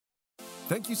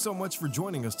Thank you so much for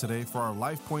joining us today for our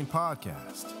LifePoint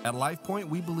podcast. At LifePoint,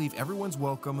 we believe everyone's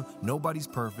welcome, nobody's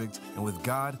perfect, and with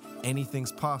God,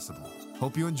 anything's possible.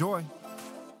 Hope you enjoy.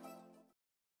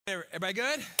 Hey, everybody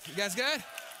good? You guys good?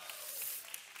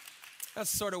 That's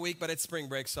sort of weak, but it's spring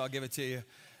break, so I'll give it to you.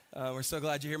 We're so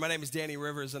glad you're here. My name is Danny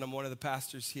Rivers, and I'm one of the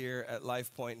pastors here at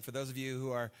LifePoint. And for those of you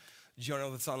who are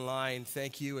joining us online,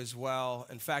 thank you as well.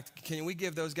 In fact, can we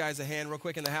give those guys a hand real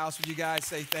quick in the house? Would you guys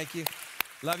say thank you?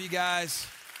 Love you guys.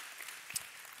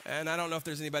 And I don't know if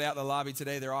there's anybody out in the lobby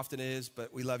today. There often is,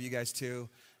 but we love you guys too.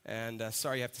 And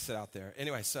sorry you have to sit out there.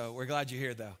 Anyway, so we're glad you're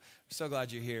here, though. We're so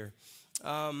glad you're here.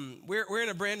 We're in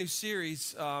a brand new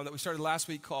series that we started last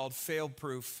week called Fail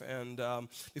Proof. And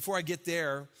before I get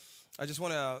there, I just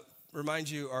want to remind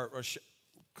you or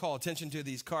call attention to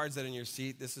these cards that are in your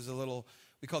seat. This is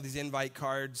we call these invite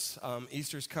cards.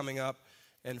 Easter's coming up.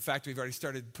 And in fact, we've already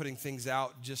started putting things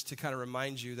out just to kind of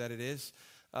remind you that it is.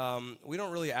 We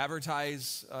don't really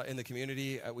advertise in the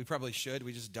community. We probably should.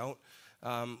 We just don't.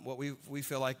 What we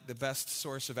feel like the best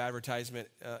source of advertisement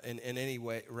in any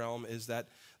realm is that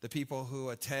the people who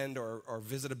attend or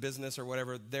visit a business or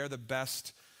whatever, they're the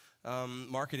best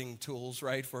marketing tools,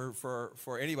 right,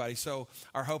 for anybody. So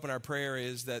our hope and our prayer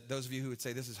is that those of you who would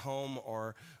say this is home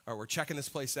or we're checking this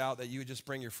place out, that you would just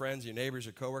bring your friends, your neighbors,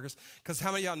 your coworkers. Because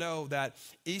how many of y'all know that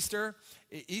Easter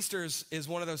is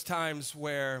one of those times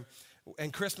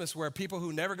and Christmas where people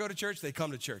who never go to church, they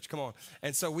come to church. Come on.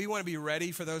 And so we want to be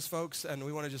ready for those folks, and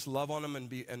we want to just love on them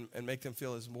and make them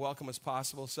feel as welcome as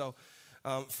possible. So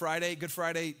Friday, Good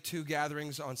Friday, 2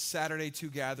 gatherings. On Saturday,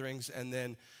 2 gatherings. And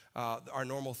then our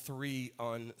normal 3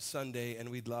 on Sunday. And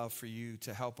we'd love for you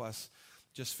to help us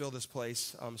just fill this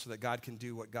place so that God can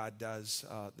do what God does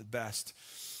the best.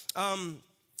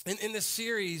 In this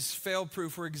series, Fail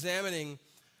Proof, we're examining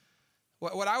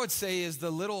what I would say is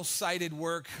the little-sighted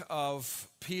work of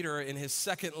Peter in his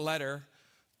second letter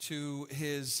to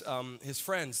his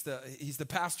friends. He's the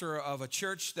pastor of a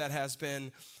church that has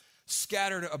been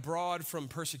scattered abroad from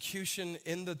persecution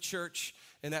in the church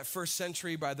in that first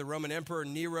century by the Roman Emperor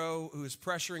Nero, who is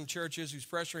pressuring churches, who's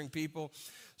pressuring people.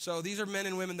 So these are men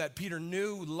and women that Peter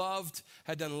knew, loved,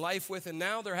 had done life with, and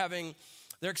now they're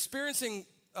experiencing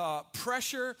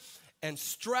pressure and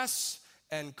stress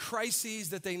and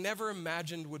crises that they never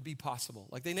imagined would be possible.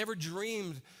 Like they never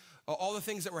dreamed all the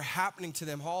things that were happening to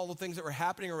them, all the things that were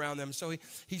happening around them. So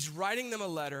he's writing them a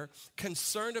letter,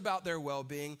 concerned about their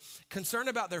well-being, concerned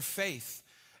about their faith.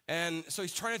 And so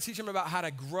he's trying to teach them about how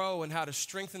to grow and how to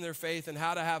strengthen their faith and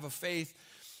how to have a faith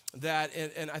that,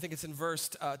 and I think it's in verse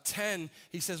 10,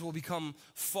 he says will become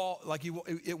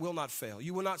it will not fail.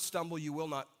 You will not stumble, you will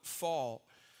not fall.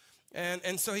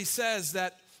 And so he says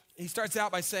that, he starts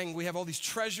out by saying we have all these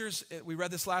treasures. We read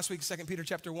this last week, 2 Peter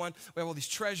chapter 1. We have all these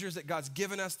treasures that God's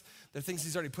given us. They're things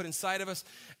he's already put inside of us.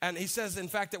 And he says, in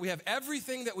fact, that we have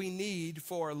everything that we need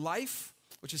for life,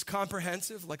 which is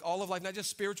comprehensive, like all of life, not just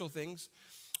spiritual things.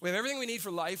 We have everything we need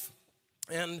for life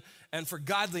and for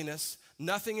godliness.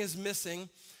 Nothing is missing.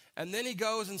 And then he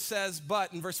goes and says,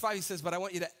 but, in verse 5 he says, but I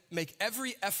want you to make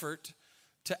every effort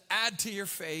to add to your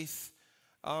faith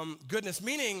goodness,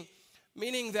 meaning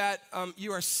that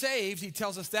you are saved. He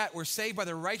tells us that we're saved by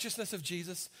the righteousness of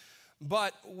Jesus,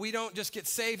 but we don't just get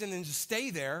saved and then just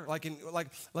stay there like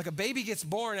a baby gets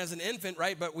born as an infant,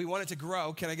 right? But we want it to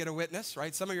grow. Can I get a witness,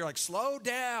 right? Some of you are like, slow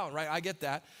down, right? I get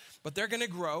that, but they're going to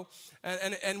grow,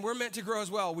 and we're meant to grow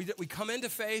as well. We come into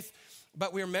faith,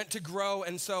 but we're meant to grow,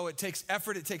 and so it takes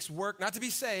effort, it takes work, not to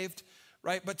be saved,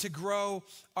 right? But to grow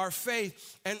our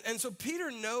faith, and so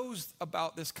Peter knows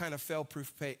about this kind of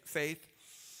fail-proof faith.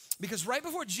 Because right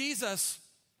before Jesus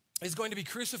is going to be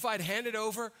crucified, handed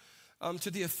over to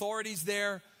the authorities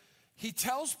there, he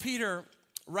tells Peter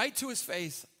right to his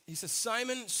face, he says,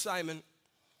 Simon, Simon,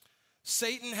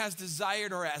 Satan has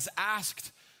desired or has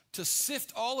asked to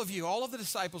sift all of you, all of the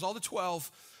disciples, all the 12,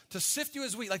 to sift you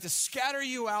as wheat, like to scatter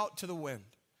you out to the wind.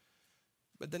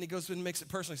 But then he goes and makes it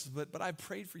personal. He says, but I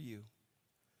prayed for you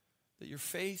that your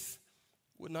faith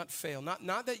would not fail.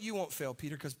 Not that you won't fail,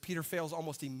 Peter, because Peter fails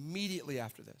almost immediately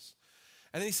after this.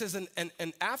 And then he says,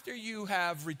 and after you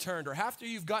have returned, or after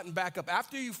you've gotten back up,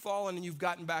 after you've fallen and you've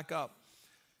gotten back up,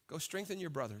 go strengthen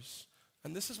your brothers.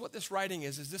 And this is what this writing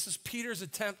is this is Peter's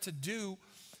attempt to do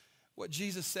what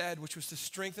Jesus said, which was to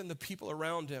strengthen the people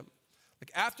around him.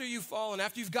 Like after you've fallen,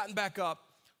 after you've gotten back up,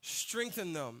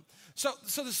 strengthen them. So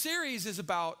the series is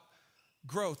about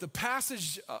growth. The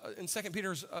passage in 2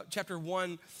 Peter chapter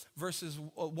 1, verses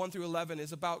 1 through 11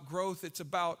 is about growth. It's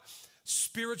about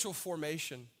spiritual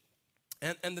formation.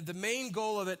 And the main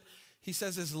goal of it, he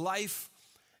says, is life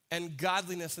and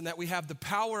godliness, and that we have the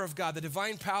power of God, the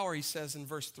divine power, he says in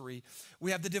verse 3.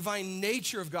 We have the divine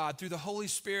nature of God through the Holy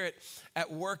Spirit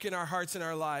at work in our hearts and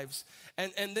our lives.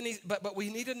 And then but we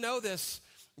need to know this,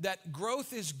 that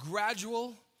growth is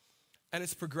gradual and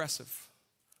it's progressive.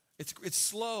 It's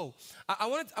slow. I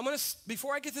want to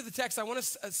before I get to the text, I want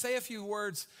to say a few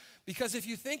words, because if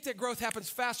you think that growth happens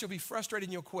fast, you'll be frustrated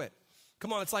and you'll quit.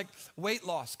 Come on, it's like weight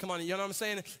loss. Come on, you know what I'm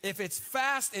saying? If it's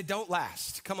fast, it don't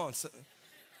last. Come on.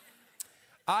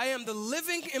 I am the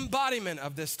living embodiment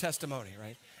of this testimony,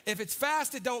 right? If it's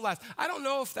fast, it don't last. I don't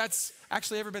know if that's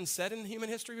actually ever been said in human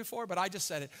history before, but I just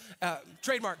said it.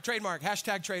 Trademark,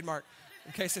 hashtag trademark,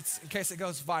 in case it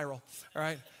goes viral, all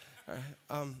right?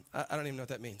 I don't even know what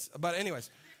that means. But anyways,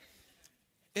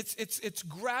 it's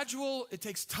gradual, it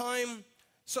takes time.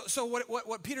 So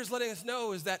what Peter's letting us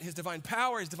know is that his divine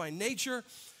power, his divine nature,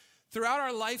 throughout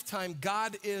our lifetime,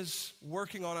 God is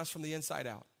working on us from the inside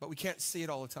out, but we can't see it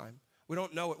all the time. We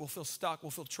don't know it. We'll feel stuck.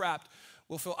 We'll feel trapped.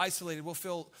 We'll feel isolated. We'll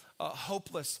feel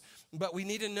hopeless. But we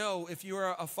need to know, if you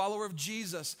are a follower of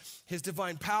Jesus, his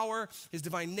divine power, his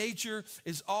divine nature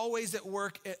is always at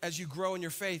work as you grow in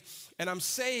your faith. And I'm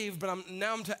saved, but I'm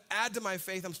to add to my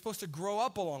faith. I'm supposed to grow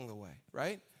up along the way,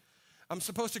 right? I'm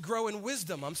supposed to grow in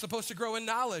wisdom. I'm supposed to grow in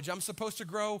knowledge. I'm supposed to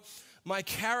grow my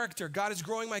character. God is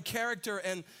growing my character,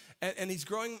 and he's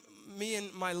growing me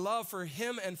in my love for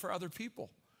him and for other people.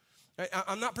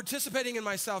 I'm not participating in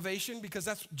my salvation, because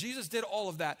Jesus did all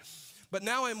of that. But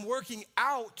now I'm working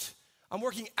out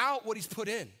what he's put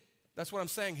in. That's what I'm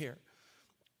saying here.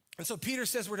 And so Peter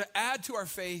says we're to add to our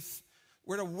faith,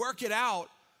 we're to work it out,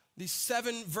 these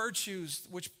 7 virtues,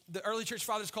 which the early church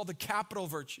fathers called the capital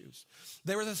virtues.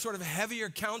 They were the sort of heavier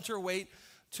counterweight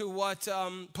to what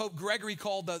Pope Gregory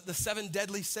called the 7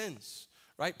 deadly sins.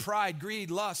 Right? Pride, greed,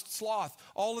 lust, sloth,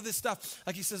 all of this stuff.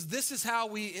 Like he says, this is how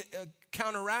we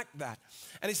counteract that.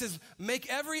 And he says,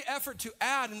 make every effort to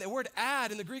add, and the word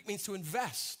add in the Greek means to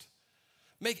invest.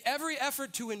 Make every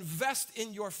effort to invest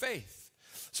in your faith.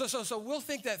 So we'll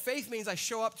think that faith means I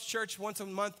show up to church once a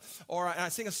month, or I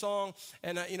sing a song,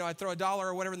 and I throw $1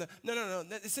 or whatever. No.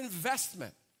 It's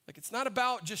investment. Like, it's not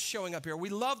about just showing up here. We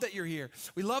love that you're here.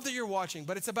 We love that you're watching,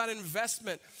 but it's about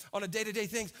investment on a day-to-day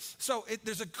things. So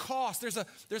there's a cost,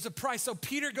 there's a price. So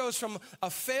Peter goes from a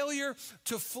failure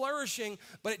to flourishing,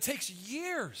 but it takes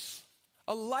years,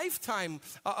 a lifetime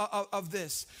of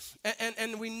this.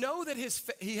 And we know that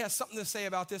he has something to say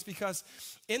about this, because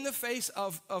in the face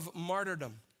of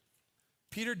martyrdom,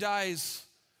 Peter dies,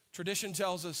 tradition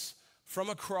tells us, from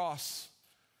a cross,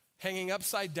 hanging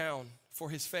upside down for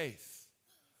his faith.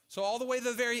 So all the way to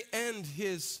the very end,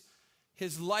 his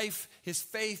life, his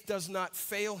faith does not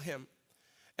fail him.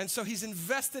 And so he's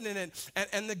invested in it.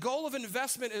 And the goal of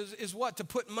investment is what? To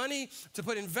put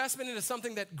investment into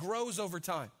something that grows over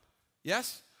time.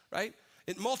 Yes? Right?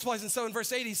 It multiplies. And so in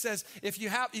verse 8, he says, if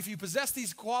you possess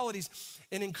these qualities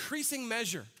in increasing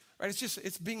measure, right?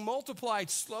 It's being multiplied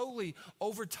slowly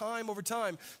over time.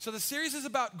 So the series is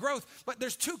about growth, but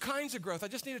there's 2 kinds of growth. I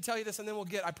just need to tell you this, and then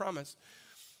I promise.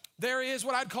 There is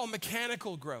what I'd call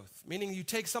mechanical growth, meaning you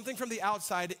take something from the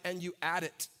outside and you add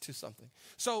it to something.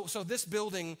 So this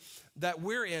building that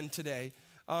we're in today,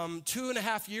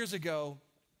 2.5 years ago,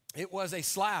 it was a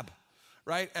slab,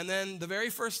 right? And then the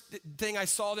very first thing I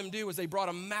saw them do was they brought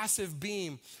a massive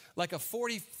beam, like a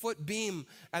 40-foot beam,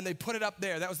 and they put it up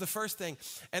there. That was the first thing.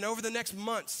 And over the next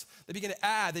months, they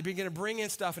began to bring in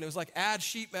stuff, and it was like add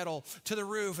sheet metal to the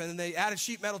roof, and then they added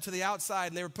sheet metal to the outside,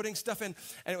 and they were putting stuff in,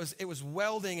 and it was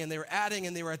welding, and they were adding,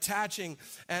 and they were attaching,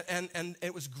 and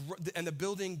the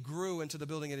building grew into the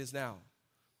building it is now.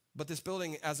 But this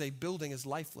building as a building is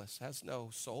lifeless, has no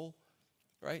soul,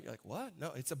 right? You're like, what?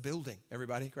 No, it's a building,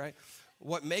 everybody, right?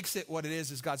 What makes it what it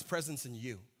is God's presence in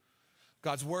you.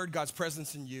 God's word, God's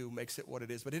presence in you makes it what it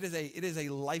is. But it is a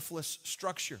lifeless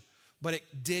structure. But it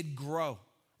did grow,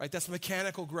 right? That's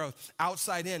mechanical growth,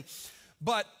 outside in.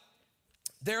 But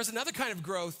there's another kind of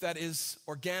growth that is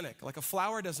organic. Like a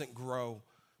flower doesn't grow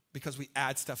because we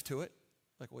add stuff to it.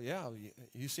 Like, well, yeah,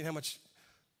 you seen how much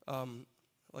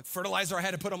like fertilizer I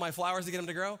had to put on my flowers to get them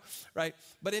to grow, right?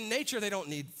 But in nature, they don't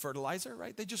need fertilizer,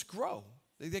 right? They just grow.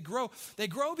 They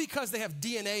grow because they have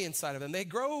DNA inside of them.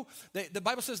 The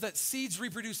Bible says that seeds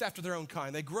reproduce after their own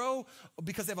kind. They grow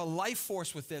because they have a life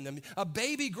force within them. A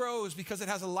baby grows because it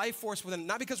has a life force within it,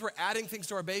 not because we're adding things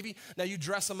to our baby. Now you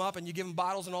dress them up and you give them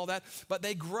bottles and all that, but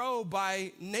they grow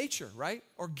by nature, right?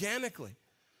 Organically.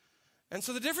 And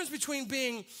so the difference between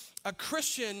being a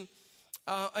Christian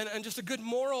and just a good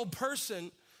moral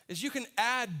person is you can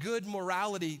add good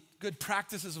morality, good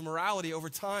practices of morality over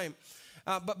time.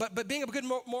 But being a good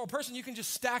moral person, you can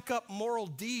just stack up moral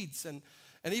deeds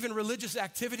and even religious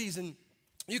activities, and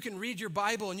you can read your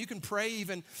Bible and you can pray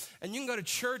even, and you can go to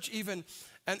church even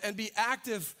and be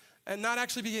active and not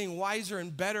actually be getting wiser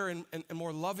and better and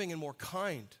more loving and more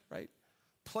kind, right?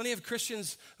 Plenty of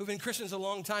Christians who've been Christians a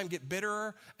long time get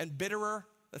bitterer and bitterer.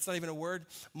 That's not even a word.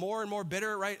 More and more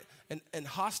bitter, right? And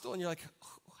hostile. And you're like,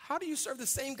 how do you serve the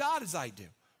same God as I do,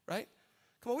 right?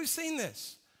 Come on, we've seen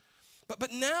this.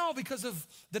 But now, because of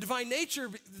the divine nature,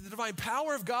 the divine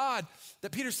power of God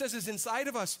that Peter says is inside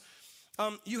of us,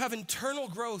 you have internal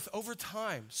growth over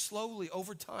time, slowly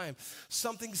over time.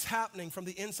 Something's happening from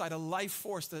the inside, a life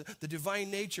force, the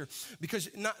divine nature. Because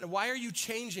why are you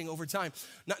changing over time?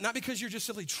 Not because you're just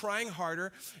simply trying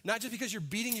harder, not just because you're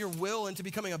beating your will into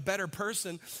becoming a better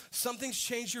person. Something's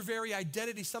changed your very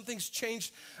identity. Something's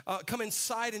changed, come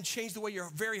inside and change the way your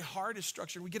very heart is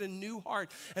structured. We get a new heart.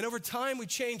 And over time, we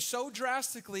change so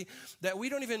drastically that we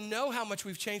don't even know how much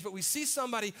we've changed, but we see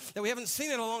somebody that we haven't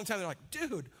seen in a long time. They're like,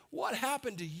 dude, what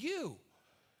happened to you?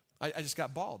 I just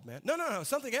got bald, man. No,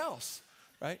 something else,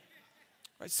 right?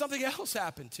 Something else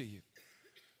happened to you.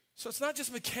 So it's not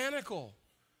just mechanical.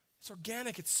 It's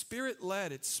organic. It's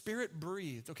spirit-led. It's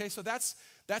spirit-breathed, okay? So that's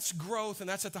growth, and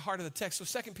that's at the heart of the text.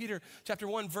 So 2 Peter chapter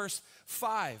 1, verse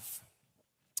 5.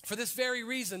 For this very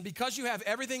reason, because you have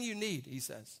everything you need, he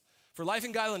says, for life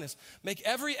and godliness, make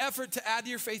every effort to add to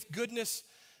your faith goodness,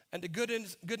 and to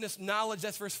goodness, knowledge.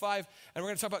 That's verse 5. And we're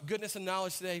going to talk about goodness and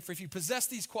knowledge today. For if you possess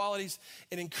these qualities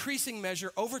in increasing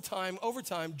measure, over time,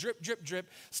 drip, drip, drip,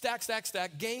 stack, stack,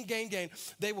 stack, gain, gain, gain,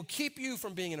 they will keep you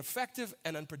from being ineffective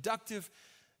and unproductive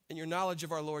in your knowledge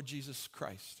of our Lord Jesus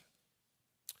Christ.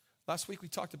 Last week we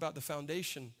talked about the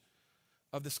foundation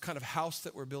of this kind of house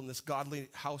that we're building, this godly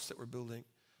house that we're building,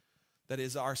 that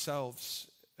is ourselves.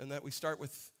 And that we start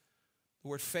with the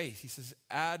word faith. He says,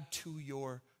 add to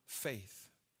your faith.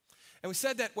 And we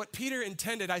said that what Peter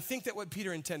intended, I think that what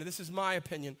Peter intended, this is my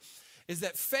opinion, is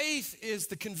that faith is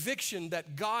the conviction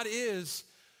that God is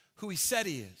who he said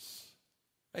he is,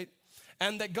 right?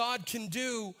 And that God can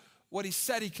do what he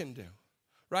said he can do,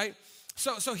 right?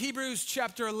 So Hebrews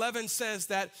chapter 11 says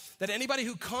that anybody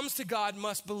who comes to God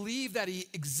must believe that he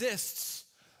exists,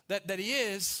 that he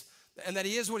is, and that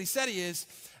he is what he said he is,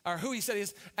 or who he said he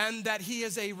is, and that he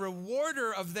is a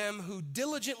rewarder of them who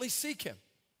diligently seek him,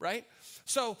 right?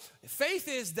 So faith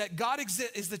is that God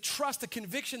exists, is the trust, the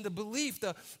conviction, the belief,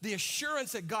 the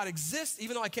assurance that God exists,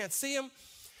 even though I can't see him,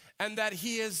 and that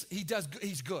he's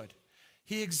good.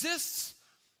 He exists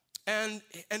and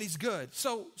he's good.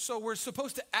 So we're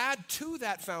supposed to add to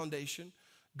that foundation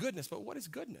goodness. But what is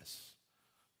goodness,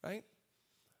 right?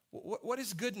 What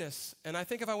is goodness? And I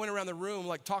think if I went around the room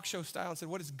like talk show style and said,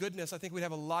 what is goodness? I think we'd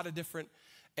have a lot of different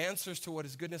answers to what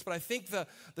is goodness. But I think the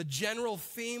general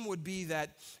theme would be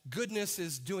that goodness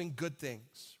is doing good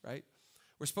things, right?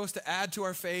 We're supposed to add to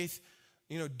our faith,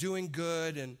 doing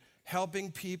good and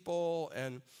helping people,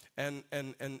 and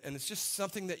it's just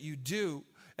something that you do.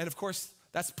 And of course,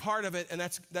 that's part of it, and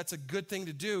that's a good thing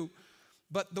to do.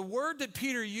 But the word that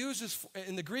Peter uses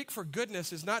in the Greek for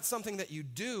goodness is not something that you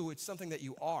do, it's something that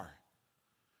you are,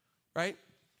 right?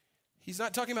 He's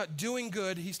not talking about doing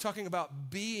good, he's talking about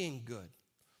being good.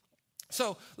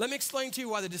 So let me explain to you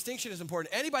why the distinction is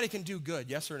important. Anybody can do good,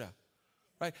 yes or no,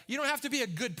 right? You don't have to be a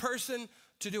good person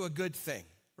to do a good thing,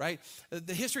 right?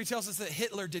 The history tells us that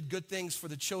Hitler did good things for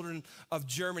the children of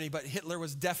Germany, but Hitler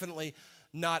was definitely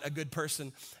not a good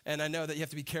person. And I know that you have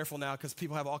to be careful now because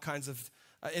people have all kinds of,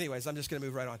 anyways, I'm just gonna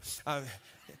move right on.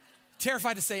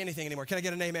 Terrified to say anything anymore. Can I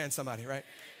get an amen, somebody, right?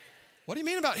 What do you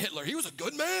mean about Hitler? He was a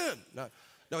good man.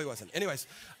 No, he wasn't. Anyways,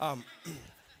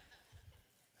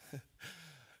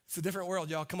 it's a different world,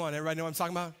 y'all. Come on, everybody know what I'm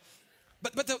talking about?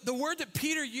 But the word that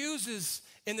Peter uses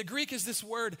in the Greek is this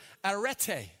word,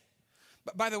 arete.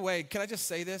 But by the way, can I just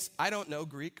say this? I don't know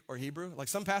Greek or Hebrew. Like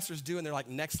some pastors do, and they're like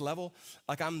next level.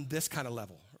 Like I'm this kind of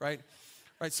level, right?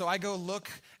 Right, so I go look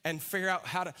and figure out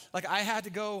how to, like I had to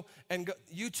go and go,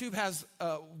 YouTube has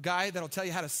a guy that'll tell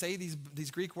you how to say these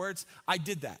Greek words. I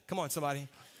did that. Come on, somebody.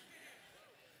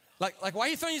 Like, why are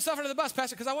you throwing yourself under the bus,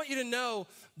 Pastor? Because I want you to know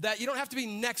that you don't have to be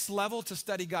next level to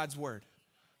study God's word.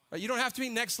 Right? You don't have to be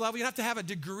next level. You don't have to have a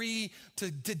degree to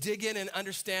dig in and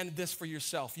understand this for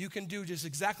yourself. You can do just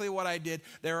exactly what I did.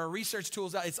 There are research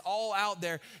tools out. It's all out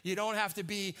there. You don't have to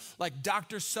be like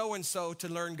Dr. So-and-so to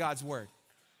learn God's word.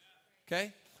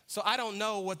 Okay? So I don't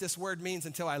know what this word means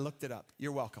until I looked it up.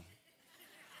 You're welcome.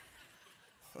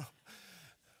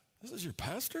 This is your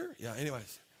pastor? Yeah,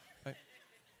 anyways.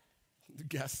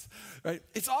 Guess, right?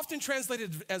 It's often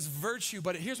translated as virtue,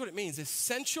 but here's what it means.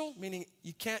 Essential, meaning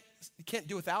you can't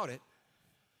do without it.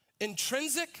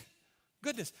 Intrinsic,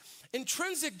 goodness.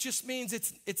 Intrinsic just means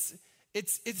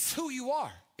it's who you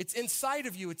are. It's inside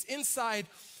of you. It's inside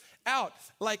out.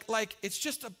 Like it's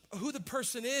just who the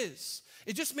person is.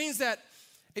 It just means that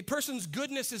a person's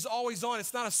goodness is always on.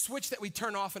 It's not a switch that we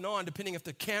turn off and on depending if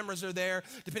the cameras are there,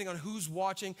 depending on who's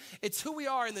watching. It's who we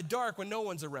are in the dark when no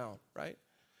one's around, right?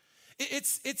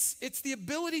 It's the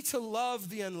ability to love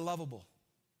the unlovable,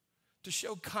 to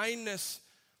show kindness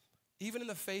even in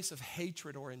the face of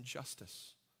hatred or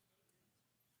injustice.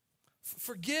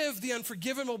 Forgive the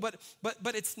unforgivable, but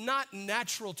it's not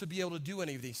natural to be able to do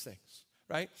any of these things,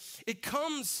 right? It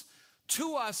comes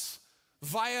to us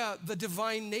via the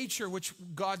divine nature which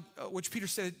Peter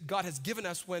said God has given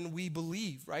us when we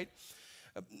believe, right?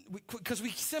 Because we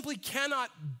simply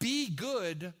cannot be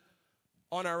good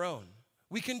on our own.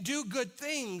 We can do good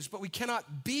things, but we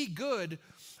cannot be good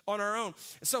on our own.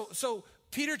 So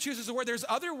Peter chooses a word. There's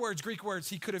other words, Greek words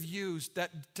he could have used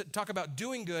that to talk about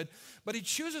doing good, but he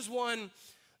chooses one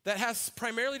that has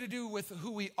primarily to do with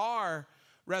who we are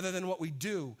rather than what we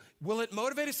do. Will it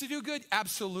motivate us to do good?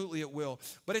 Absolutely it will.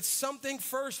 But it's something,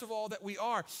 first of all, that we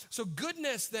are. So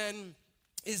goodness then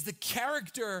is the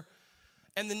character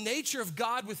and the nature of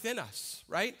God within us,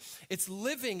 right? It's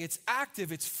living, it's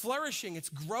active, it's flourishing, it's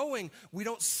growing. We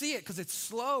don't see it because it's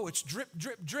slow, it's drip,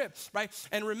 drip, drip, right?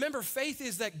 And remember, faith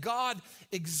is that God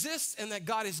exists and that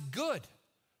God is good,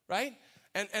 right?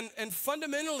 And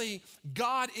fundamentally,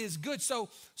 God is good. So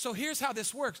here's how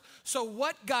this works. So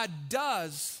what God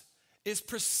does is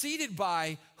preceded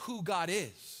by who God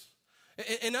is.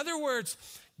 In other words,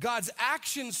 God's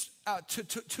actions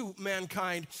to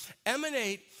mankind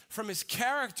emanate from his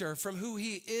character, from who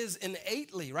he is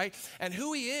innately, right? And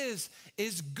who he is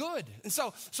good. And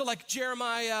so like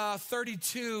Jeremiah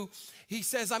 32, he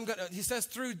says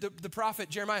through the prophet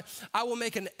Jeremiah, I will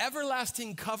make an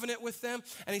everlasting covenant with them.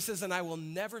 And he says, and I will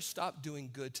never stop doing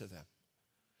good to them.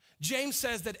 James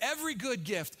says that every good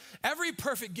gift, every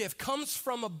perfect gift comes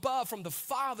from above, from the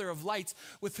Father of lights,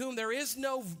 with whom there is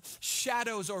no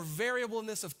shadows or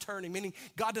variableness of turning, meaning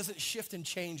God doesn't shift and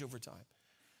change over time.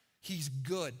 He's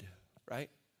good,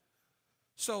 right?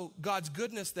 So God's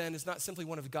goodness then is not simply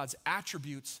one of God's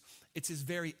attributes, it's his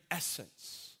very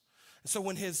essence. And so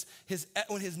when his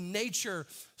nature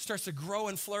starts to grow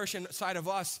and flourish inside of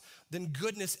us, then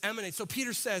goodness emanates. So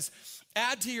Peter says,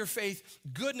 add to your faith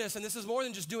goodness, and this is more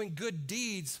than just doing good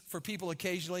deeds for people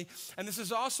occasionally, and this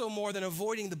is also more than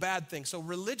avoiding the bad things. So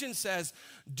religion says,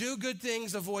 do good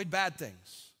things, avoid bad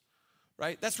things,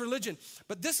 right? That's religion.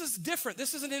 But this is different.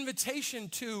 This is an invitation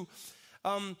to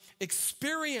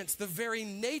experience the very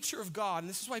nature of God, and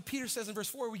this is why Peter says in verse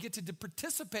 4, we get to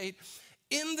participate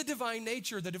in the divine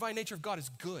nature. The divine nature of God is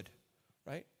good,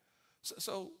 right?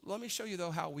 So let me show you,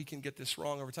 though, how we can get this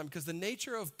wrong over time. Because the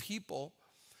nature of people,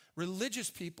 religious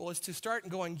people, is to start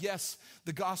going, yes,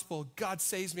 the gospel, God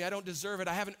saves me. I don't deserve it.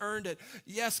 I haven't earned it.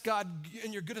 Yes, God,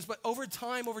 in your goodness. But over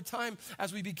time,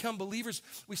 as we become believers,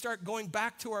 we start going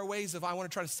back to our ways of, I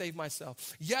want to try to save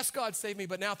myself. Yes, God saved me,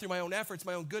 but now through my own efforts,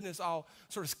 my own goodness, I'll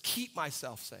sort of keep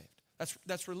myself saved.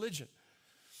 That's religion.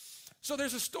 So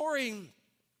there's a story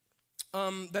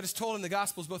that is told in the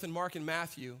Gospels, both in Mark and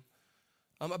Matthew,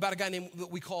 about a guy named, that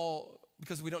we call,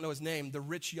 because we don't know his name, the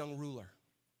rich young ruler.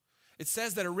 It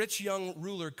says that a rich young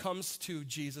ruler comes to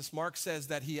Jesus. Mark says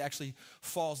that he actually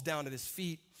falls down at his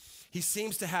feet. He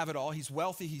seems to have it all. He's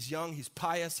wealthy, he's young, he's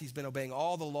pious, he's been obeying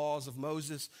all the laws of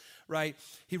Moses, right?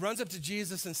 He runs up to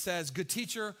Jesus and says, good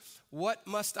teacher, what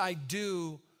must I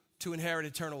do to inherit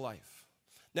eternal life?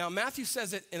 Now, Matthew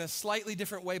says it in a slightly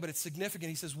different way, but it's significant.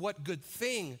 He says, what good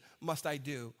thing must I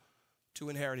do to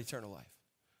inherit eternal life,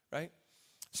 right?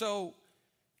 So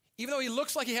even though he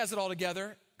looks like he has it all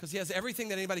together, because he has everything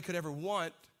that anybody could ever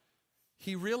want,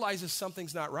 he realizes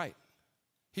something's not right.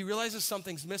 He realizes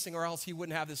something's missing, or else he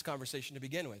wouldn't have this conversation to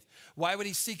begin with. Why would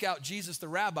he seek out Jesus, the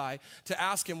rabbi, to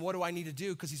ask him, what do I need to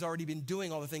do? Because he's already been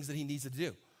doing all the things that he needs to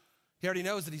do. He already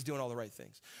knows that he's doing all the right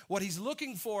things. What he's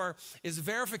looking for is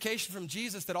verification from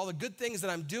Jesus that all the good things that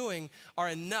I'm doing are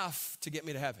enough to get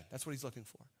me to heaven. That's what he's looking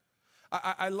for.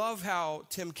 I love how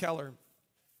Tim Keller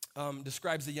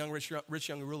describes the rich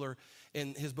young ruler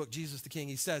in his book, Jesus the King.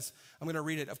 He says, I'm going to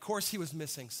read it. Of course he was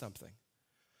missing something.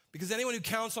 Because anyone who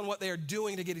counts on what they are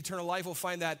doing to get eternal life will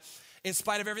find that in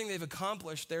spite of everything they've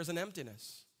accomplished, there's an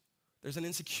emptiness. There's an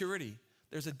insecurity.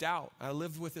 There's a doubt. I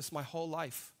lived with this my whole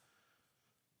life.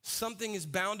 Something is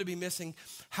bound to be missing.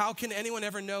 How can anyone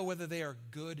ever know whether they are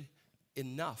good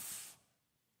enough?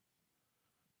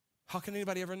 How can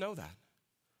anybody ever know that?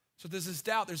 So there's this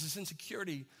doubt, there's this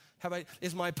insecurity.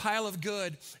 Is my pile of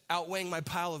good outweighing my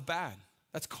pile of bad?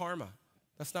 That's karma.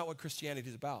 That's not what Christianity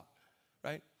is about,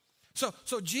 right?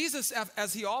 So Jesus,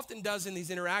 as he often does in these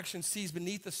interactions, sees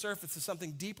beneath the surface of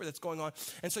something deeper that's going on.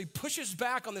 And so he pushes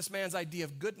back on this man's idea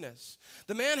of goodness.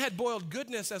 The man had boiled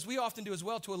goodness, as we often do as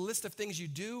well, to a list of things you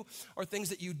do or things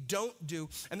that you don't do.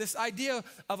 And this idea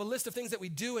of a list of things that we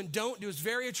do and don't do is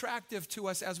very attractive to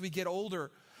us as we get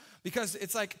older. Because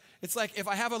it's like if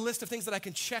I have a list of things that I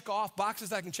can check off, boxes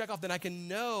that I can check off, then I can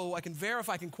know, I can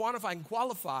verify, I can quantify, I can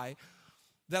qualify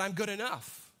that I'm good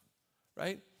enough,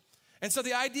 right? And so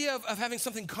the idea of having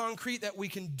something concrete that we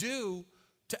can do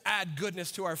to add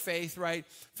goodness to our faith, right,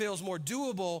 feels more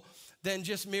doable than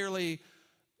just merely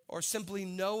or simply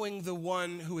knowing the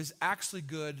one who is actually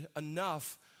good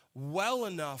enough, well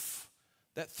enough,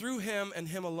 that through him and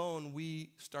him alone we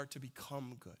start to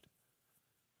become good,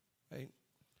 right?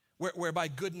 Whereby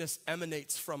goodness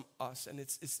emanates from us, and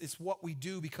it's what we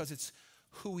do because it's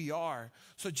who we are.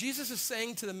 So Jesus is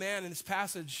saying to the man in this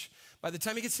passage, by the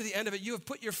time he gets to the end of it, you have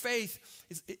put your faith,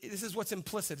 this is what's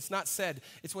implicit, it's not said,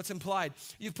 it's what's implied.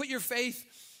 You've put your faith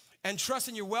and trust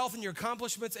in your wealth and your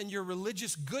accomplishments and your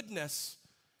religious goodness.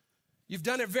 You've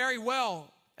done it very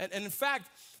well. And in fact,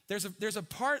 there's a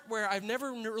part where I've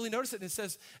never really noticed it, and it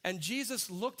says, and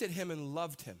Jesus looked at him and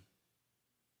loved him.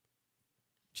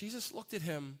 Jesus looked at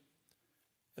him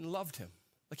and loved him.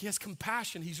 Like he has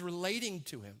compassion, he's relating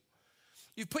to him.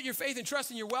 You've put your faith and trust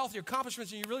in your wealth, your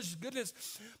accomplishments, and your religious goodness,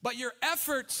 but your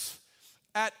efforts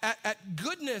at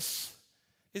goodness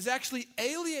is actually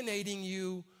alienating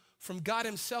you from God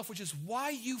himself, which is why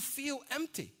you feel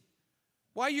empty,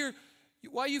 why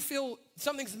you feel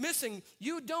something's missing.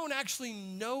 You don't actually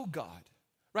know God,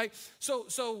 right?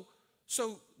 So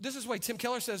this is why Tim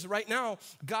Keller says right now,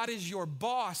 God is your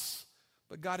boss,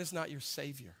 but God is not your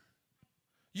savior.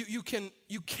 You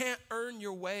can't earn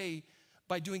your way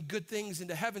by doing good things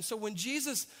into heaven. So when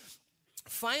Jesus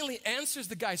finally answers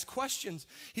the guy's questions,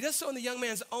 he does so in the young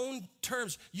man's own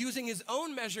terms, using his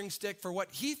own measuring stick for what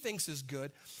he thinks is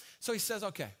good. So he says,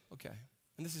 okay,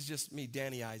 and this is just me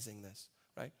Dannyizing this,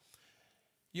 right?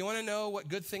 You want to know what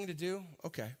good thing to do?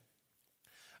 Okay.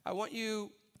 I want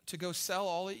you to go sell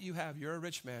all that you have. You're a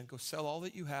rich man. Go sell all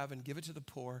that you have and give it to the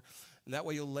poor, and that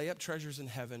way you'll lay up treasures in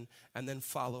heaven, and then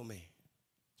follow me.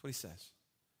 That's what he says.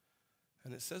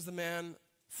 And it says the man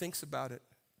thinks about it,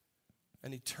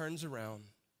 and he turns around,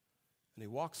 and he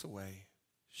walks away,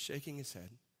 shaking his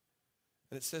head.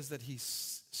 And it says that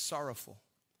he's sorrowful,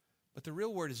 but the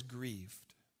real word is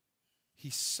grieved.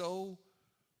 He's so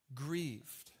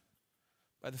grieved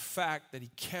by the fact that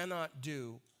he cannot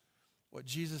do what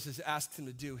Jesus has asked him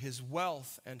to do. His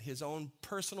wealth and his own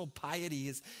personal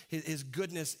piety, his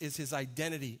goodness is his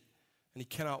identity, and he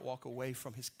cannot walk away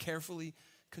from his carefully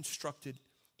constructed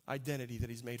identity that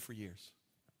he's made for years.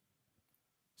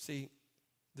 See,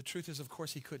 the truth is, of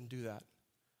course, he couldn't do that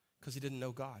because he didn't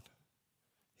know God.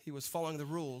 He was following the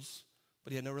rules,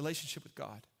 but he had no relationship with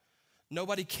God.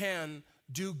 Nobody can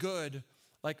do good,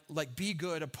 like be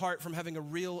good, apart from having a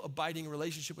real abiding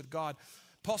relationship with God.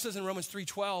 Paul says in Romans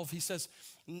 3:12, he says,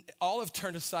 all have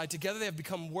turned aside. Together they have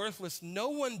become worthless. No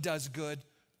one does good,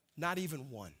 not even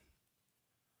one.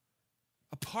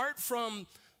 Apart from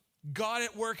God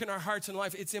at work in our hearts and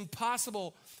life, it's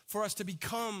impossible for us to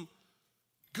become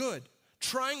good.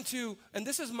 Trying to, and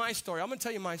this is my story. I'm going to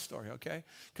tell you my story, okay?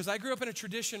 Because I grew up in a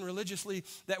tradition religiously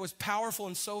that was powerful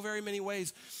in so very many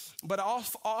ways. But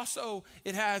also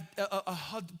it had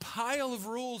a pile of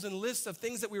rules and lists of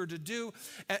things that we were to do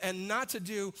and not to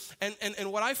do.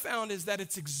 And what I found is that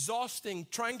it's exhausting.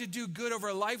 Trying to do good over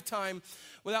a lifetime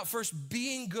without first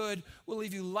being good will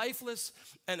leave you lifeless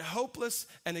and hopeless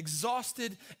and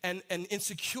exhausted and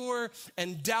insecure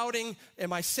and doubting.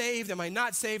 Am I saved? Am I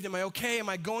not saved? Am I okay? Am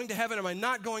I going to heaven? Am I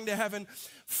not going to heaven?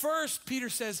 First, Peter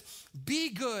says, be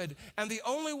good. And the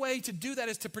only way to do that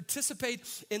is to participate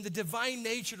in the divine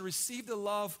nature, to receive the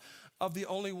love of the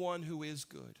only one who is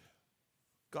good,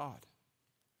 God.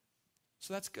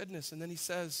 So that's goodness. And then he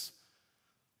says,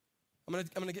 I'm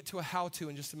gonna get to a how-to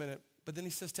in just a minute, but then he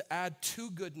says to add to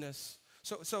goodness.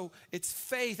 So it's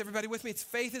faith. Everybody with me? It's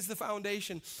faith is the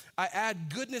foundation. I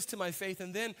add goodness to my faith.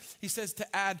 And then he says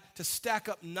to stack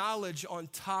up knowledge on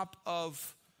top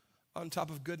of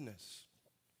goodness.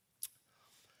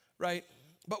 Right?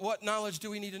 But what knowledge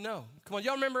do we need to know? Come on,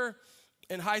 y'all remember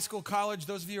in high school, college,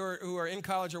 those of you who are in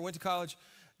college or went to college,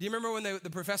 do you remember when the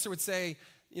professor would say,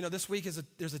 this week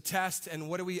there's a test, and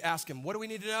what do we ask him? What do we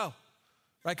need to know?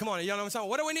 Right, come on, y'all know what I'm talking about?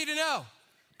 What do we need to know?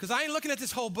 Because I ain't looking at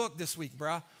this whole book this week,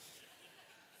 bruh.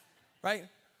 Right?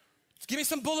 Just give me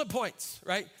some bullet points,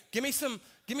 right? Give me some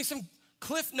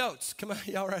cliff notes. Come on,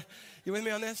 y'all right? You with me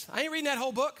on this? I ain't reading that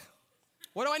whole book.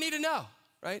 What do I need to know?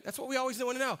 Right? That's what we always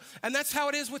want to know. And that's how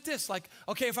it is with this. Like,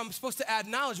 okay, if I'm supposed to add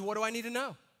knowledge, what do I need to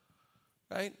know?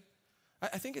 right?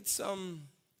 I think it's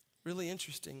really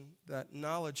interesting that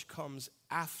knowledge comes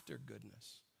after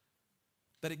goodness,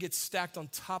 that it gets stacked on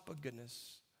top of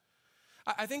goodness.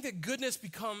 I think that goodness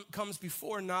comes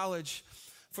before knowledge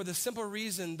for the simple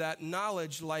reason that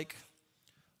knowledge, like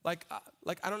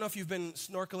I don't know if you've been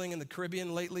snorkeling in the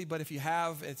Caribbean lately, but if you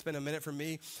have, it's been a minute for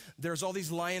me. There's all these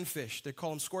lionfish. They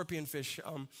call them scorpion fish.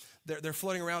 They're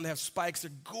floating around. They have spikes.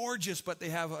 They're gorgeous, but they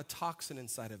have a toxin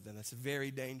inside of them that's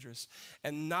very dangerous.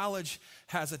 And knowledge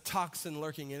has a toxin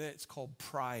lurking in it. It's called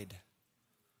pride.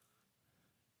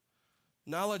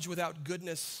 Knowledge without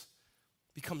goodness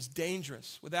becomes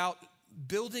dangerous. Without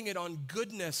building it on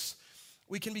goodness,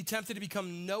 we can be tempted to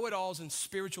become know-it-alls and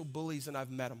spiritual bullies, and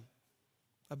I've met them.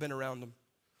 I've been around them.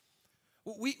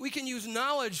 We can use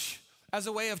knowledge as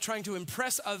a way of trying to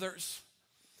impress others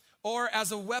or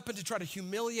as a weapon to try to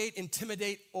humiliate,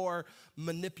 intimidate, or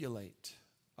manipulate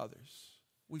others.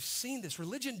 We've seen this.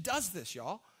 Religion does this,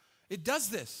 y'all. It does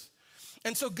this.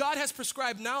 And so God has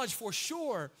prescribed knowledge for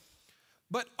sure,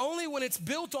 but only when it's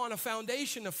built on a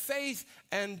foundation of faith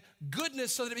and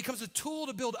goodness so that it becomes a tool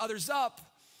to build others up,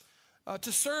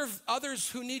 to serve others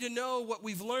who need to know what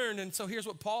we've learned. And so here's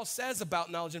what Paul says about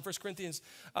knowledge in 1 Corinthians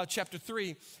chapter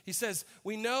 3. He says,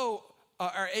 we know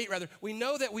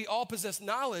that we all possess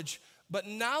knowledge, but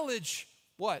knowledge,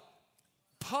 what?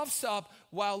 Puffs up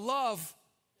while love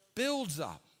builds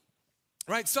up,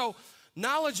 right? So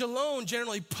knowledge alone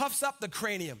generally puffs up the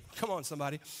cranium. Come on,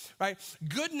 somebody, right?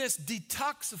 Goodness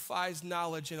detoxifies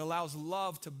knowledge and allows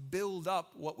love to build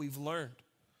up what we've learned,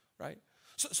 right?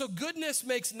 So goodness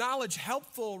makes knowledge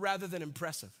helpful rather than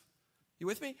impressive. You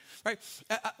with me? Right?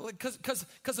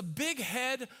 Because a big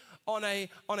head on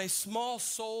a small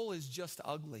soul is just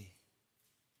ugly.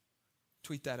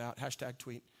 Tweet that out,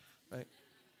 #tweet, right?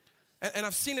 And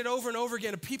I've seen it over and over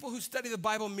again. People who study the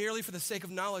Bible merely for the sake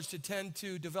of knowledge tend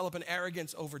to develop an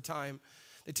arrogance over time.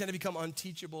 They tend to become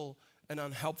unteachable and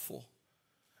unhelpful.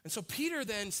 And so Peter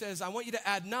then says, I want you to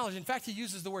add knowledge. In fact, he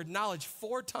uses the word knowledge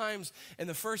 4 times in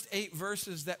the first 8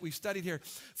 verses that we've studied here.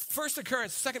 First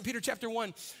occurrence, 2 Peter chapter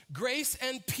 1, grace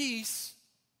and peace.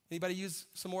 Anybody use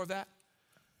some more of that?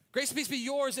 Grace and peace be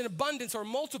yours in abundance or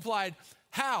multiplied.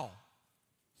 How?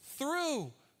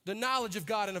 Through the knowledge of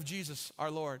God and of Jesus, our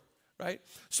Lord, right?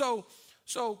 So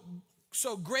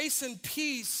grace and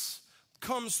peace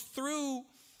comes through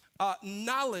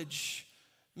knowledge,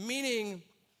 meaning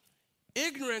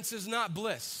ignorance is not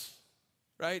bliss,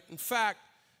 right? In fact,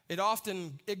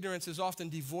 ignorance is often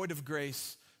devoid of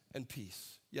grace and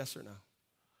peace. Yes or no?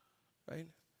 Right?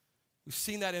 We've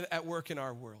seen that at work in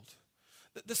our world.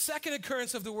 The second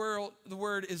occurrence of the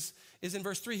word is in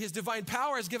verse 3. His divine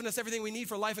power has given us everything we need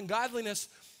for life and godliness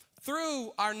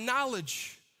through our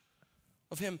knowledge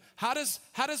of him. How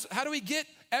do we get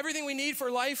everything we need for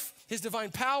life? His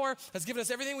divine power has given us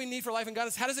everything we need for life and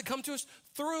godliness. How does it come to us?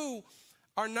 Through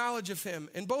our knowledge of him.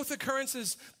 In both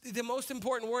occurrences, the most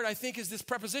important word I think is this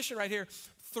preposition right here,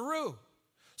 through.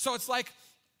 So it's like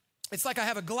I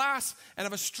have a glass and I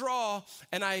have a straw,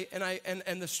 and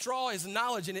the straw is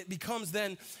knowledge, and it becomes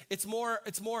then it's more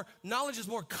knowledge is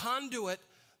more conduit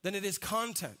than it is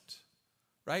content,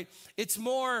 right? It's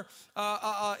more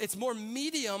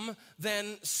medium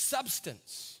than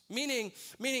substance.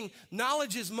 Meaning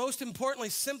knowledge is most importantly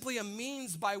simply a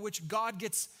means by which God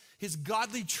gets his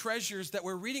godly treasures that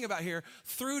we're reading about here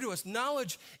through to us.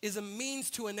 Knowledge is a means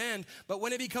to an end, but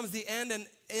when it becomes the end and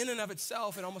in and of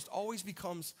itself, it almost always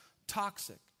becomes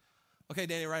toxic. Okay,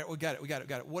 Danny, right, we got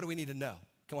it. What do we need to know?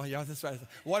 Come on, y'all, this right.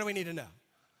 What do we need to know?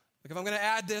 Like if I'm gonna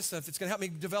add this, if it's gonna help me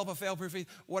develop a fail-proof faith,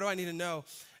 what do I need to know?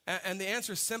 And the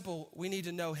answer is simple, we need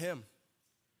to know him.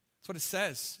 That's what it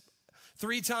says.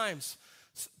 3 times,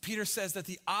 Peter says that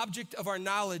the object of our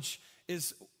knowledge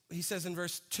is, he says in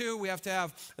verse 2, we have to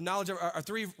have knowledge of, or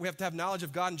 3, we have to have knowledge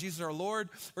of God and Jesus our Lord.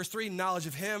 Verse 3, knowledge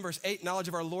of him. Verse 8, knowledge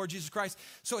of our Lord Jesus Christ.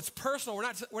 So it's personal.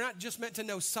 We're not just meant to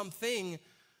know something,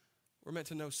 we're meant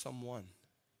to know someone.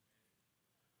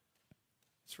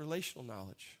 It's relational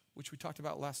knowledge, which we talked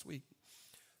about last week.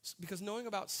 Because knowing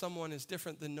about someone is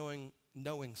different than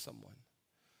knowing someone.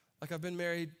 Like I've been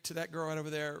married to that girl right over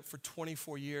there for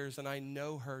 24 years, and I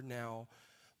know her now.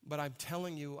 But I'm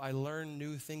telling you, I learn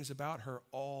new things about her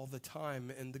all the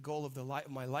time. And the goal of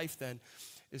my life then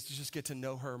is to just get to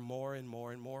know her more and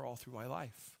more and more all through my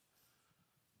life.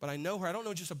 But I know her. I don't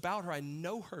know just about her. I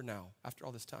know her now after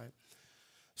all this time.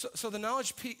 So the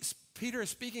knowledge Peter is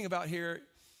speaking about here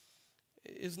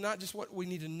is not just what we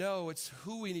need to know, it's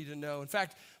who we need to know. In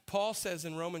fact, Paul says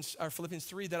in Philippians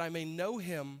 3 that I may know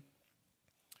him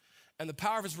and the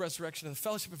power of his resurrection and the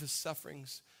fellowship of his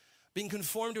sufferings, being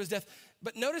conformed to his death,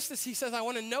 But notice this, he says, I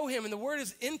want to know him, and the word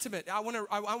is intimate. I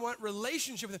want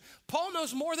relationship with him. Paul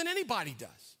knows more than anybody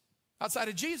does. Outside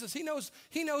of Jesus, he knows,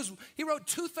 he wrote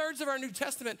 2/3 of our New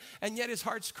Testament, and yet his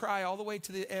heart's cry all the way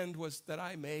to the end was that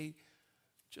I may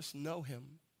just know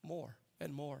him more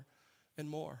and more and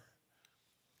more.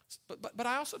 But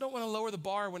I also don't want to lower the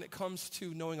bar when it comes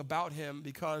to knowing about him,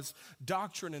 because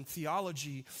doctrine and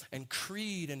theology and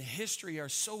creed and history are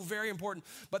so very important,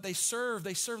 but they serve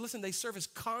as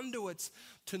conduits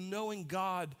to knowing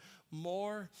God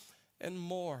more and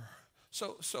more.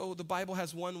 So the Bible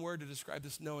has one word to describe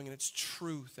this knowing, and it's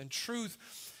truth. And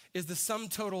truth is the sum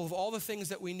total of all the things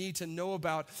that we need to know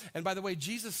about. And by the way,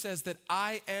 Jesus says that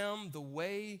I am the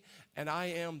way, and I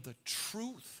am the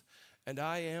truth, and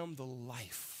I am the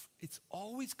life. It's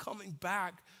always coming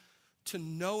back to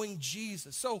knowing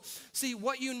Jesus. So, see,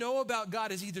 what you know about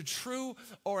God is either true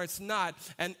or it's not.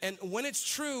 And when it's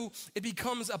true, it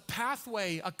becomes a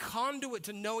pathway, a conduit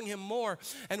to knowing him more.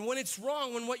 And when it's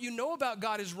wrong, when what you know about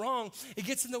God is wrong, it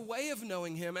gets in the way of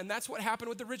knowing him. And that's what happened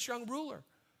with the rich young ruler,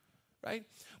 right?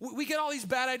 We get all these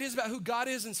bad ideas about who God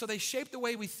is, and so they shape the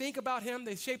way we think about him.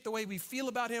 They shape the way we feel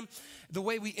about him, the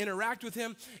way we interact with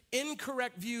him.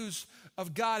 Incorrect views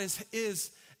of God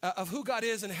of who God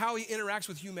is and how he interacts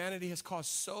with humanity has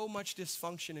caused so much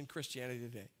dysfunction in Christianity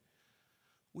today.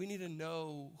 We need to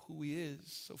know who he is.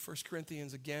 So 1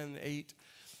 Corinthians again, 8,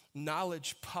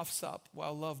 knowledge puffs up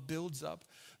while love builds up.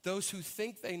 Those who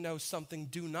think they know something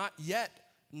do not yet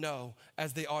know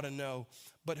as they ought to know.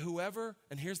 But whoever,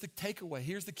 and here's the takeaway,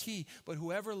 here's the key, but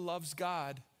whoever loves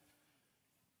God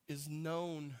is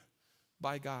known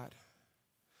by God.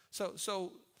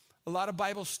 So a lot of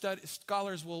Bible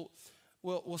scholars will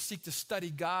seek to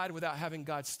study God without having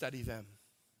God study them.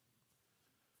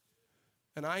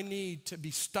 And I need to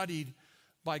be studied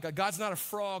by God. God's not a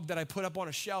frog that I put up on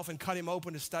a shelf and cut him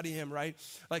open to study him, right?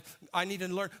 Like, I need to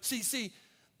learn. See,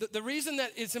 the reason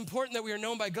that it's important that we are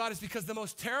known by God is because the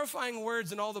most terrifying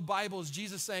words in all the Bible is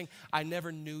Jesus saying, I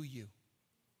never knew you.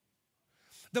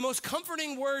 The most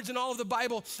comforting words in all of the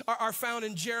Bible are found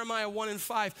in Jeremiah 1 and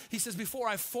 5. He says, before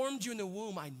I formed you in the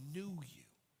womb, I knew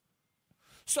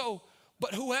you.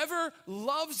 But whoever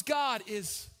loves God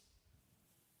is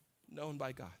known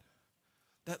by God.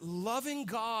 That loving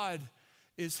God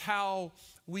is how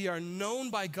we are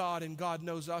known by God and God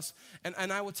knows us.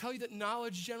 And I will tell you that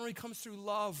knowledge generally comes through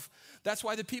love. That's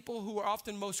why the people who are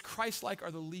often most Christ-like are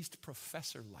the least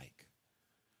professor-like.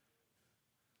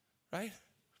 Right?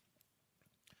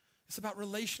 It's about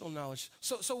relational knowledge.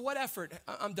 So what effort,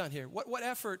 I'm done here. What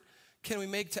effort can we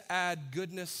make to add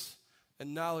goodness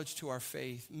and knowledge to our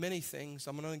faith? Many things.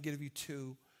 I'm going to give you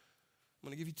two.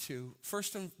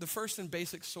 The first and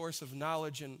basic source of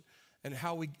knowledge and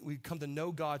how we come to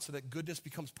know God so that goodness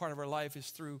becomes part of our life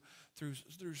is through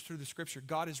the scripture.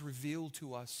 God is revealed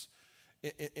to us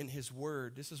in his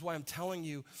word. This is why I'm telling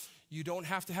you, you don't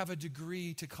have to have a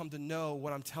degree to come to know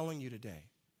what I'm telling you today.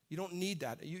 You don't need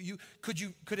that.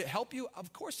 Could it help you?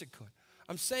 Of course it could.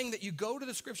 I'm saying that you go to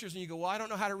the scriptures and you go, well, I don't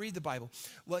know how to read the Bible.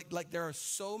 Like there are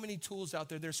so many tools out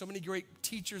there. There's so many great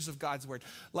teachers of God's word.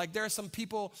 Like there are some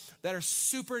people that are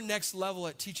super next level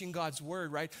at teaching God's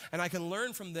word, right? And I can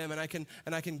learn from them, and I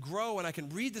can grow, and I can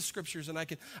read the scriptures, and I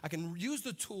can use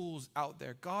the tools out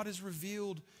there. God is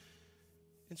revealed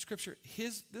in scripture.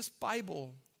 This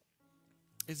Bible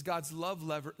is God's love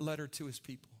letter to his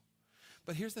people.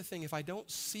 But here's the thing, if I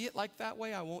don't see it like that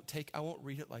way, I won't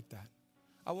read it like that.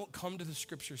 I won't come to the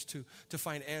scriptures to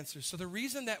find answers. So the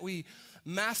reason that we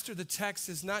master the text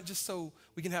is not just so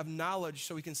we can have knowledge,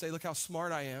 so we can say, look how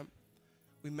smart I am.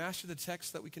 We master the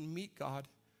text so that we can meet God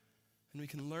and we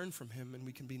can learn from him and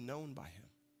we can be known by him.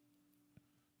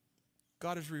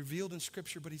 God is revealed in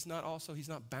scripture, but he's not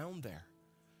bound there.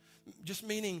 Just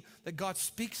meaning that God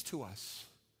speaks to us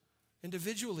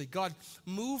individually. God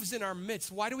moves in our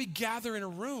midst. Why do we gather in a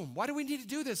room? Why do we need to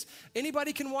do this?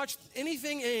 Anybody can watch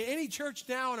anything in any church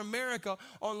now in America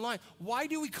online. Why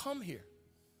do we come here?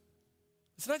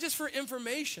 It's not just for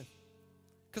information,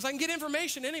 because I can get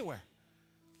information anywhere.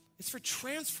 It's for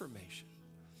transformation.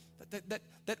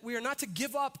 That we are not to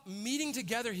give up meeting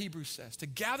together, Hebrews says, to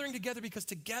gathering together, because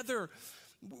together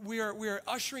we are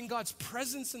ushering God's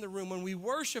presence in the room when we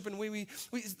worship, and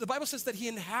the Bible says that he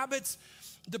inhabits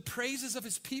the praises of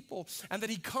his people and that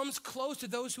he comes close to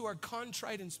those who are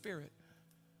contrite in spirit.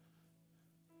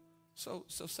 So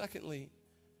secondly,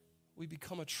 we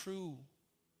become a true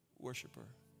worshiper.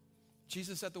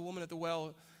 Jesus at the woman at the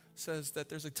well says that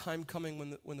there's a time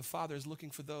coming when the Father is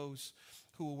looking for those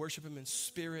who will worship him in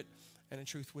spirit and in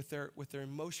truth, with their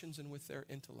emotions and with their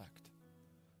intellect.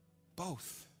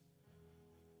 Both.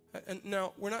 And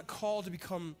now, we're not called to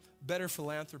become better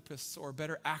philanthropists or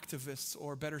better activists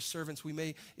or better servants.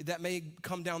 That may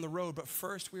come down the road, but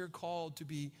first we are called to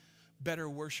be better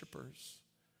worshipers.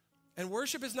 And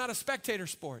worship is not a spectator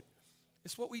sport.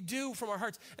 It's what we do from our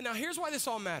hearts. And now here's why this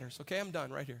all matters. Okay, I'm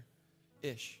done right here.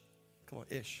 Ish. Come on,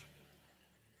 ish.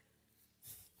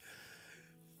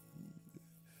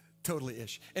 Totally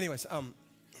ish. Anyways,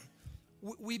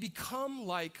 we become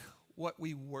like what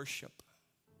we worship.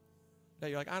 Now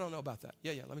you're like, I don't know about that.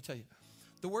 Yeah, let me tell you.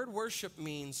 The word worship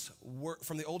means,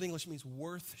 from the Old English, means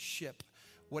worthship.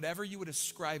 Whatever you would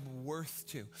ascribe worth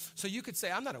to. So you could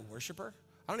say, I'm not a worshiper.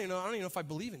 I don't even know if I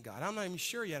believe in God. I'm not even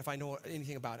sure yet if I know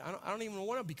anything about it. I don't even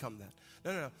want to become that.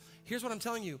 No. Here's what I'm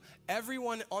telling you.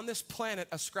 Everyone on this planet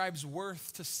ascribes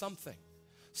worth to something.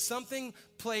 Something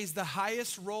plays the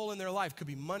highest role in their life. Could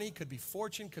be money, could be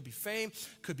fortune, could be fame,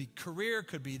 could be career,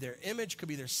 could be their image, could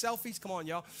be their selfies. Come on,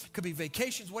 y'all. Could be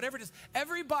vacations, whatever it is.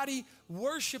 Everybody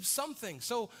worships something.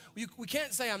 So we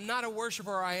can't say I'm not a worshiper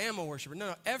or I am a worshiper.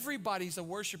 No, everybody's a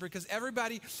worshiper because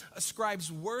everybody ascribes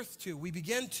worth to. We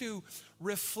begin to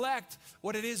reflect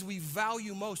what it is we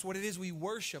value most, what it is we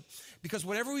worship. Because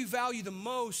whatever we value the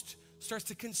most starts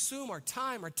to consume our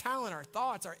time, our talent, our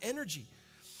thoughts, our energy.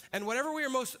 And whatever we are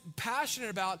most passionate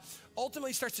about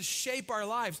ultimately starts to shape our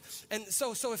lives. And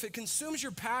so if it consumes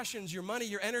your passions, your money,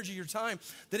 your energy, your time,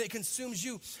 then it consumes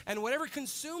you. And whatever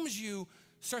consumes you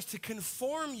starts to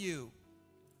conform you.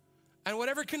 And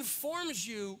whatever conforms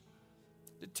you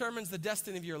determines the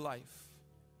destiny of your life.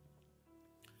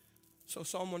 So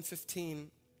Psalm 115,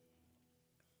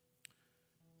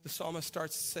 the psalmist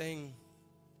starts saying,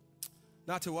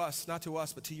 not to us,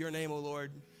 but to your name, O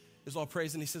Lord, is all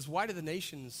praise. And he says, why do the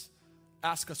nations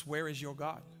ask us, where is your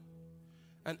God?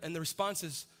 And the response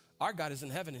is, our God is in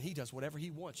heaven and he does whatever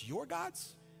he wants. Your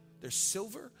gods, they're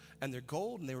silver and they're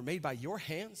gold and they were made by your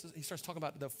hands. He starts talking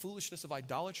about the foolishness of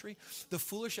idolatry, the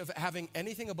foolish of having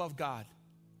anything above God,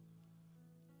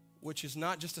 which is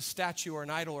not just a statue or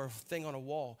an idol or a thing on a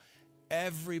wall.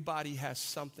 Everybody has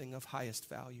something of highest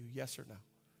value, yes or no?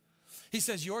 He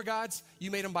says, your gods, you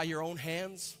made them by your own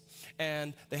hands.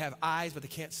 And they have eyes, but they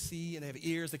can't see, and they have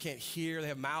ears, they can't hear, they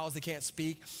have mouths, they can't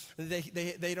speak,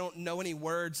 they don't know any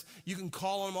words. You can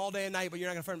call on them all day and night, but you're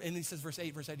not going to find them. And he says, verse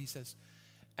 8, he says,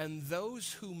 and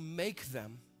those who make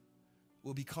them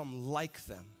will become like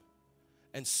them,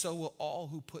 and so will all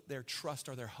who put their trust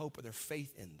or their hope or their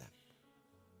faith in them.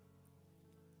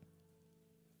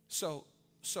 So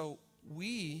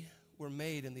we were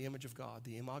made in the image of God,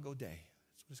 the Imago Dei,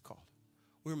 that's what it's called.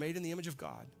 We were made in the image of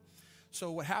God. So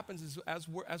what happens is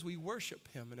as we worship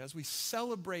him and as we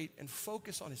celebrate and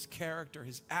focus on his character,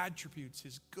 his attributes,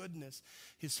 his goodness,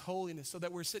 his holiness, so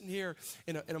that we're sitting here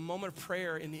in a moment of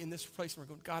prayer in this place and we're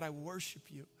going, God, I worship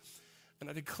you. And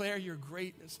I declare your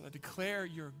greatness and I declare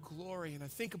your glory. And I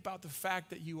think about the fact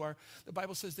that the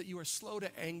Bible says that you are slow to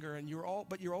anger and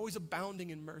but you're always abounding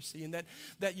in mercy. And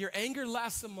that your anger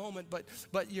lasts a moment,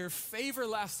 but your favor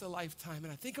lasts a lifetime.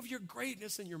 And I think of your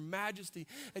greatness and your majesty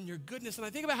and your goodness. And I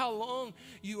think about how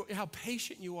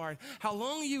patient you are, and how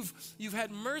long you've had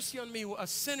mercy on me, a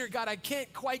sinner. God, I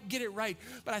can't quite get it right,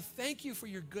 but I thank you for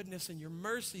your goodness and your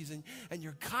mercies and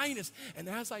your kindness. And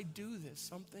as I do this,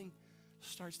 something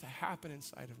starts to happen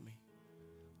inside of me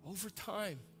over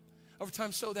time,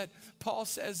 so that Paul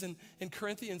says in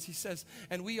Corinthians, he says,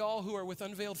 and we all who are with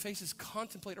unveiled faces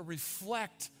contemplate or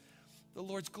reflect the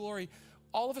Lord's glory.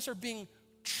 All of us are being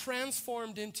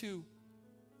transformed into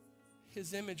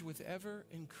his image with ever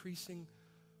increasing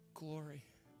glory.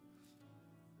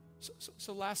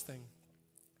 So last thing,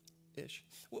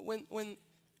 when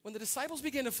the disciples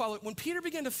began to follow, when Peter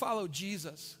began to follow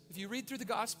Jesus, if you read through the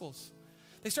Gospels,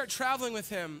 they start traveling with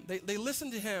him. They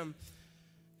listen to him,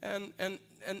 and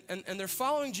they're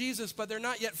following Jesus, but they're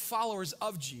not yet followers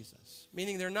of Jesus.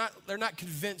 Meaning they're not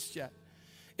convinced yet.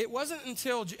 It wasn't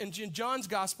until in John's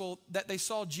gospel that they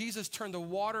saw Jesus turn the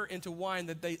water into wine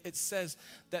that it says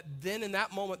that then in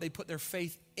that moment they put their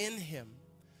faith in him.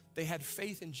 They had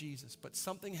faith in Jesus, but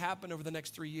something happened over the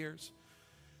next 3 years.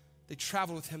 They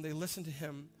traveled with him. They listened to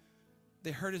him.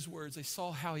 They heard his words. They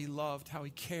saw how he loved, how he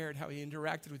cared, how he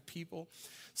interacted with people.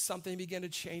 Something began to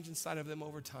change inside of them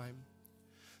over time.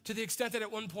 To the extent that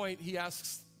at one point he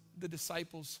asks the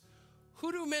disciples,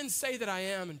 who do men say that I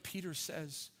am? And Peter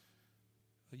says,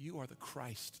 you are the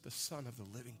Christ, the Son of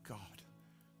the living God.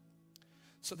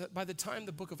 So that by the time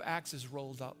the book of Acts is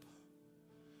rolled up,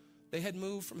 they had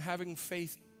moved from having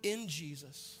faith in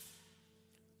Jesus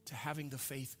to having the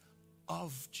faith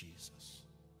of Jesus.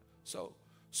 So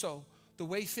the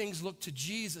way things looked to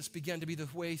Jesus began to be the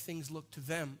way things looked to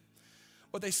them.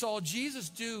 What they saw Jesus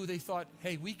do, they thought,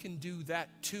 hey, we can do that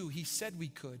too. He said we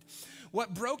could.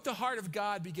 What broke the heart of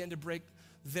God began to break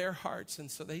their hearts. And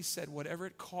so they said, whatever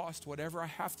it costs, whatever I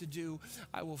have to do,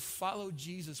 I will follow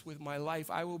Jesus with my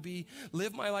life. I will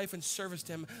live my life in service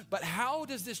to him. But how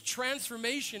does this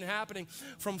transformation happening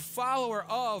from follower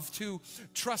of to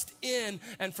trust in,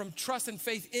 and from trust and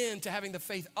faith in to having the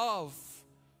faith of?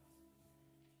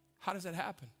 How does that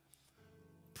happen?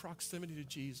 Proximity to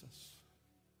Jesus.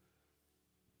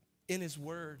 In his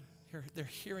word, they're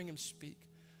hearing him speak.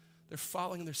 They're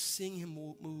following, they're seeing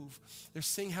him move. They're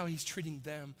seeing how he's treating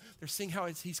them. They're seeing how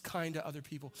he's kind to other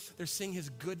people. They're seeing his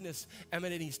goodness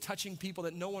emanating. He's touching people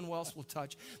that no one else will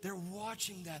touch. They're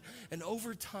watching that. And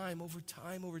over time,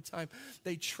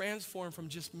 they transform from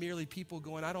just merely people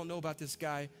going, I don't know about this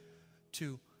guy,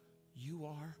 to you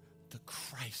are the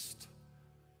Christ,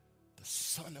 the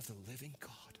Son of the living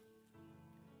God.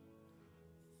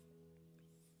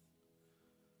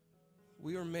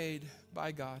 We were made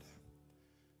by God.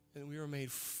 And we were made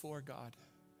for God.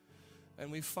 And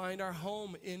we find our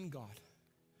home in God.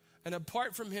 And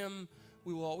apart from him,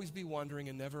 we will always be wandering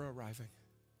and never arriving.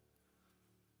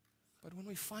 But when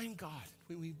we find God,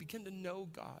 when we begin to know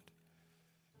God,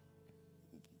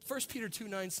 1 Peter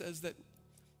 2:9 says that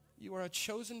you are a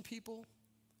chosen people,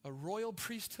 a royal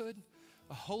priesthood,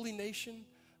 a holy nation,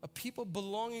 a people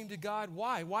belonging to God.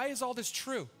 Why? Why is all this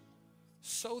true?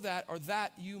 So that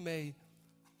you may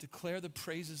declare the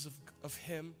praises of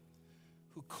him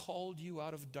who called you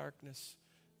out of darkness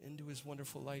into his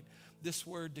wonderful light. This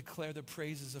word, declare the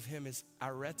praises of him, is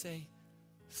arete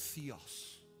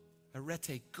theos.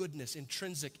 Arete, goodness,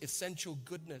 intrinsic, essential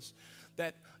goodness.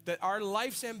 That our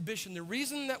life's ambition, the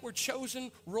reason that we're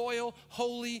chosen, royal,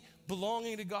 holy,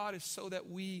 belonging to God, is so that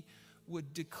we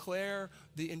would declare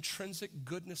the intrinsic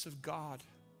goodness of God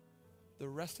the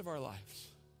rest of our lives.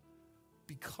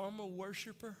 Become a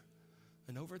worshiper,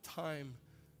 and over time,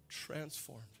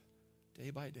 transformed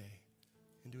day by day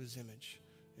into his image,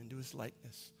 into his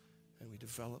likeness, and we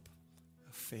develop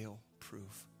a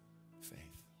fail-proof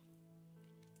faith.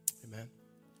 Amen.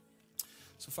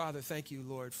 So, Father, thank you,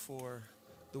 Lord, for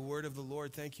the word of the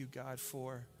Lord. Thank you, God,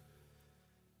 for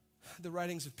the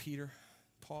writings of Peter,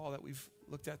 Paul that we've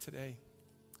looked at today.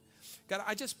 God,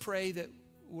 I just pray that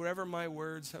wherever my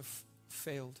words have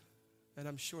failed, and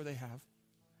I'm sure they have,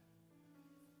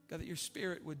 God, that your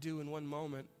Spirit would do in one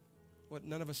moment what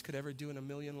none of us could ever do in a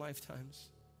million lifetimes.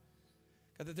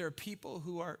 God, that there are people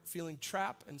who are feeling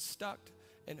trapped and stuck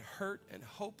and hurt and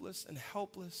hopeless and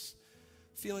helpless,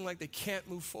 feeling like they can't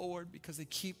move forward because they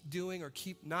keep doing or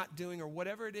keep not doing or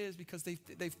whatever it is, because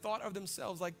they've thought of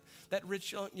themselves like that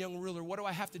rich young ruler. What do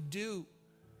I have to do?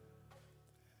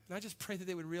 And I just pray that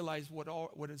they would realize what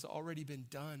has already been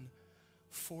done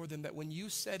for them, that when you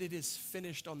said it is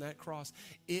finished on that cross,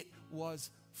 it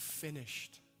was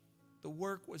finished. The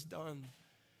work was done.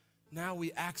 Now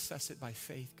we access it by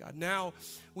faith, God. Now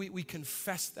we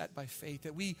confess that by faith,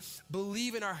 that we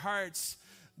believe in our hearts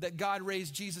that God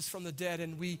raised Jesus from the dead,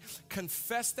 and we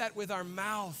confess that with our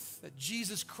mouth, that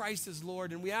Jesus Christ is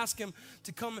Lord, and we ask him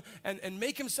to come and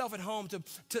make himself at home,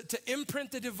 to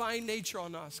imprint the divine nature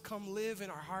on us. Come live in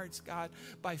our hearts, God,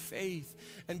 by faith.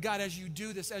 And God, as you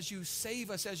do this, as you save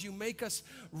us, as you make us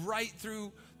right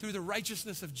through the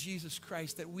righteousness of Jesus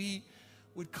Christ, that we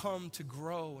would come to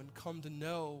grow and come to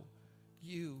know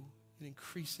you in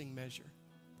increasing measure,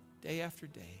 day after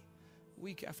day,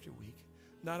 week after week.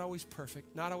 Not always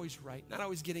perfect, not always right, not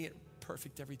always getting it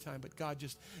perfect every time, but God,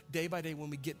 just day by day when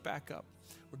we get back up,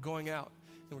 we're going out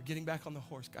and we're getting back on the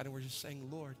horse, God, and we're just saying,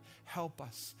 Lord, help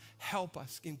us,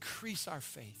 increase our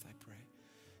faith, I pray.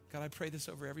 God, I pray this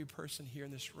over every person here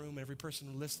in this room, every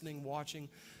person listening, watching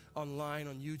online,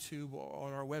 on YouTube, or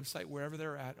on our website, wherever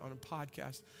they're at, on a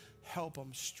podcast. Help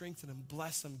them, strengthen them,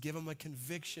 bless them, give them a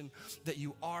conviction that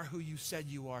you are who you said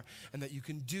you are and that you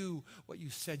can do what you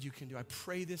said you can do. I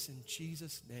pray this in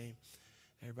Jesus' name.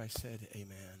 Everybody said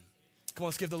amen. Come on,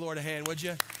 let's give the Lord a hand, would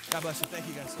you? God bless you. Thank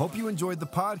you, guys. Hope you enjoyed the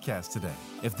podcast today.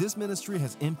 If this ministry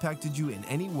has impacted you in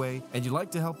any way and you'd like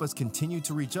to help us continue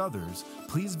to reach others,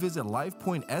 please visit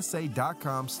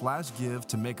lifepointsa.com/give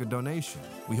to make a donation.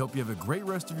 We hope you have a great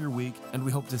rest of your week, and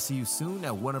we hope to see you soon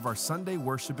at one of our Sunday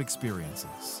worship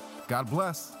experiences. God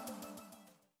bless.